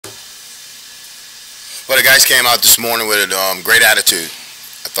the guys came out this morning with a great attitude.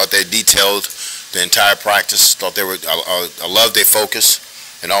 I thought they detailed the entire practice. I loved their focus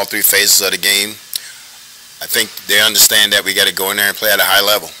in all three phases of the game. I think they understand that we got to go in there and play at a high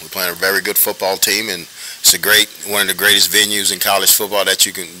level. We're playing a very good football team, and it's one of the greatest venues in college football that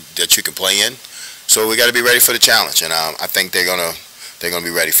you can play in. So we got to be ready for the challenge, and I think they're gonna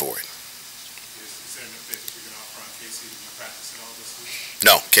be ready for it.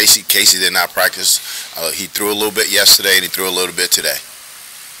 No, Casey did not practice. He threw a little bit yesterday, and he threw a little bit today.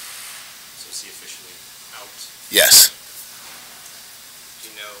 So is he officially out? Yes. Do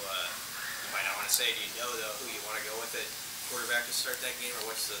you know, you might not want to say, do you know, though, who you want to go with at quarterback to start that game,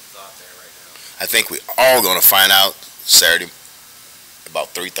 or what's the thought there right now? I think we're all going to find out Saturday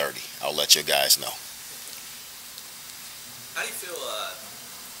about 3:30. I'll let you guys know. How do you feel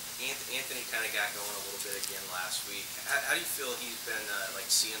Anthony kind of got going a little bit again last week? How do you feel he's been like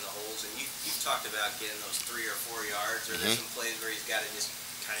seeing the holes? And you've talked about getting those 3 or 4 yards. Are there some plays where he's got to just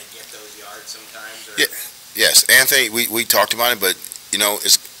kind of get those yards sometimes? Or? Yeah, yes, Anthony. We talked about it, but you know,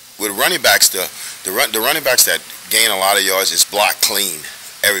 it's with running backs. The running backs that gain a lot of yards is block clean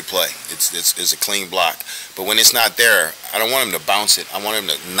every play. It's a clean block. But when it's not there, I don't want him to bounce it. I want him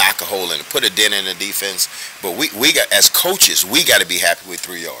to knock a hole in it, put a dent in the defense. But we got, as coaches, we got to be happy with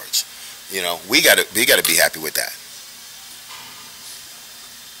 3 yards. You know, we got to be happy with that.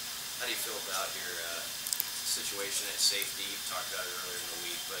 How do you feel about your situation at safety? You talked about it earlier in the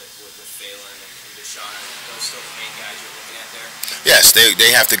week, but with Phelan and Deshaun, are those still the main guys you're looking at there? Yes,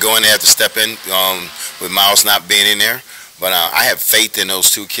 they have to go in. They have to step in with Miles not being in there. But I have faith in those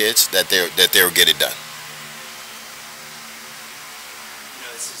 2 kids that they'll get it done. You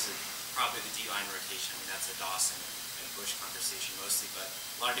know, this is probably the D-line rotation. I mean, that's a Dawson and Bush conversation mostly, but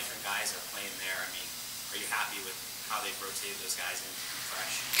a lot of different guys are playing there. I mean, are you happy with how they've rotated those guys in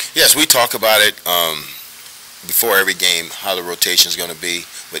fresh? Yes, we talk about it before every game, how the rotation is going to be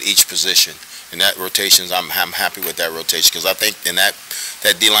with each position. And that rotations, I'm happy with that rotation because I think in that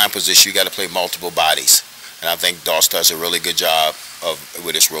D-line position, you got to play multiple bodies. And I think Doss does a really good job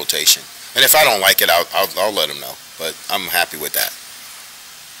with his rotation. And if I don't like it, I'll let him know. But I'm happy with that.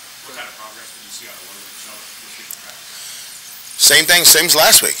 What kind of progress did you see out of this week's practice? Same thing, same as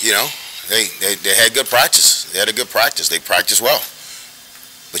last week. You know, they had good practice. They had a good practice. They practiced well.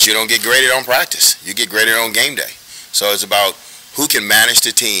 But you don't get graded on practice. You get graded on game day. So it's about who can manage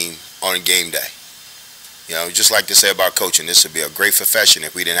the team on game day. You know, just like they say about coaching, this would be a great profession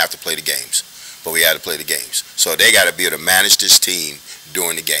if we didn't have to play the games. But we had to play the games. So they got to be able to manage this team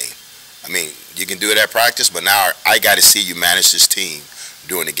during the game. I mean, you can do it at practice, but now I got to see you manage this team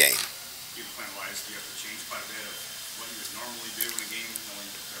during the game. Game plan-wise, do you have to change quite a bit of what you would normally do in a game, knowing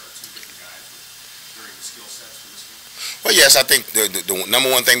that there are 2 different guys with very good skill sets for this game? Well, yes, I think the number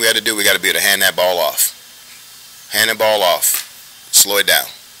one thing we had to do, we got to be able to hand that ball off. Hand the ball off. Slow it down.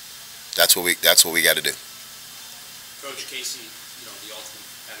 That's what we got to do. Coach Casey, you know, the ultimate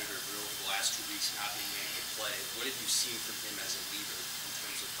competitor, but over the last 2 weeks not being able to play, what have you seen from him as a leader in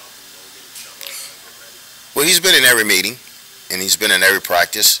terms of helping Logan show up and get ready? Well, he's been in every meeting, and he's been in every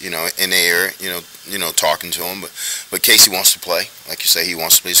practice, you know, in the air, you know, talking to him. But Casey wants to play. Like you say, he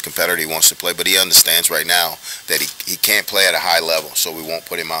wants to play. He's a competitor. He wants to play. But he understands right now that he can't play at a high level, so we won't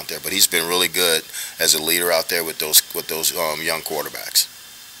put him out there. But he's been really good as a leader out there with those young quarterbacks.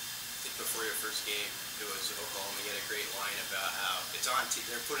 Before your first game, it was Oklahoma. You had a great line about how it's on.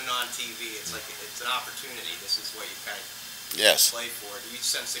 They're putting it on TV. It's like it's an opportunity. This is what you kind of play for. Do you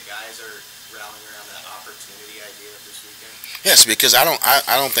sense the guys are rallying around that opportunity idea of this weekend? Yes, because I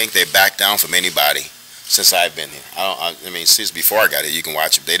don't think they back down from anybody since I've been here. I mean, since before I got here, you can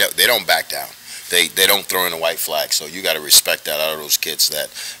watch them. They don't back down. They don't throw in a white flag. So you got to respect that out of those kids. That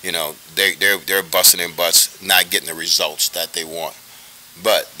you know they're busting their butts, not getting the results that they want.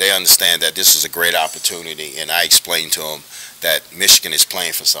 But they understand that this is a great opportunity, and I explained to them that Michigan is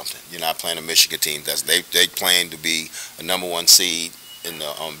playing for something. You're not playing a Michigan team. They playing to be a #1 seed in the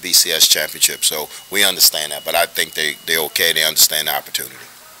BCS championship. So we understand that, but I think they're okay. They understand the opportunity.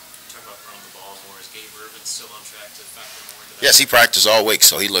 You talk about throwing the ball more. Is Gabe Irvin still on track to factor more into that? Yes, he practiced all week,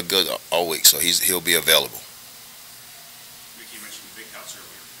 so he looked good all week. So he'll be available. Ricky, you mentioned the big house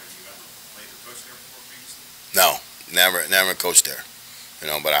earlier. Have you ever played or coached there before previously? No, never coached there. You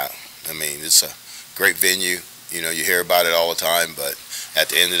know, but I mean, it's a great venue. You know, you hear about it all the time, but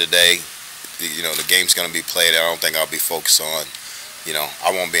at the end of the day, you know, the game's going to be played. I don't think I'll be focused on, you know, I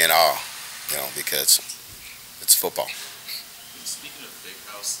won't be in awe, you know, because it's football. Speaking of the big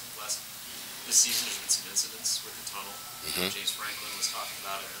house, this season there's been some incidents with the tunnel. James Franklin was talking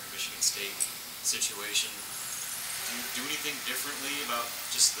about it in the Michigan State situation. Do you do anything differently about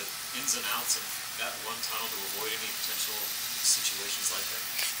just the ins and outs of that one tunnel to avoid any potential situations like that?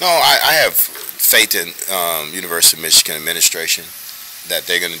 No, I have faith in University of Michigan administration that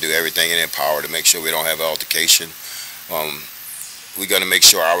they're going to do everything in their power to make sure we don't have altercation. We're going to make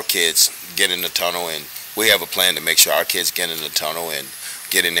sure our kids get in the tunnel, and we have a plan to make sure our kids get in the tunnel and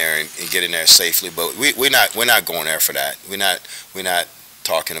get in there and get in there safely. But we're not going there for that. We're not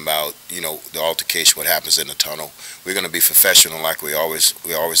talking about, you know, the altercation, what happens in the tunnel. We're going to be professional like we always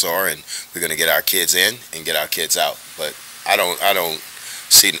are, and we're going to get our kids in and get our kids out. But I don't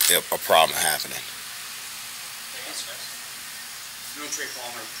see a problem happening. Thanks, guys. You know, Trey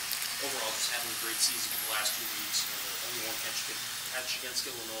Palmer, overall, just having a great season for the last 2 weeks. You know, the only one catch against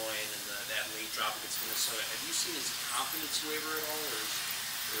Illinois, and then that late drop against Minnesota. Have you seen his confidence waver at all,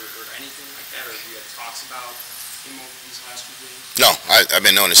 or anything like that, or have you had talks about him over these last 2 games? No, I've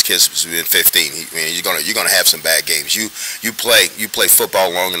been knowing this kid since he's been 15. You're gonna have some bad games. You play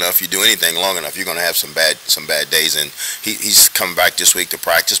football long enough. You do anything long enough, you're gonna have some bad days. And he's come back this week to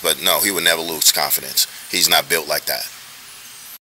practice, but no, he would never lose confidence. He's not built like that.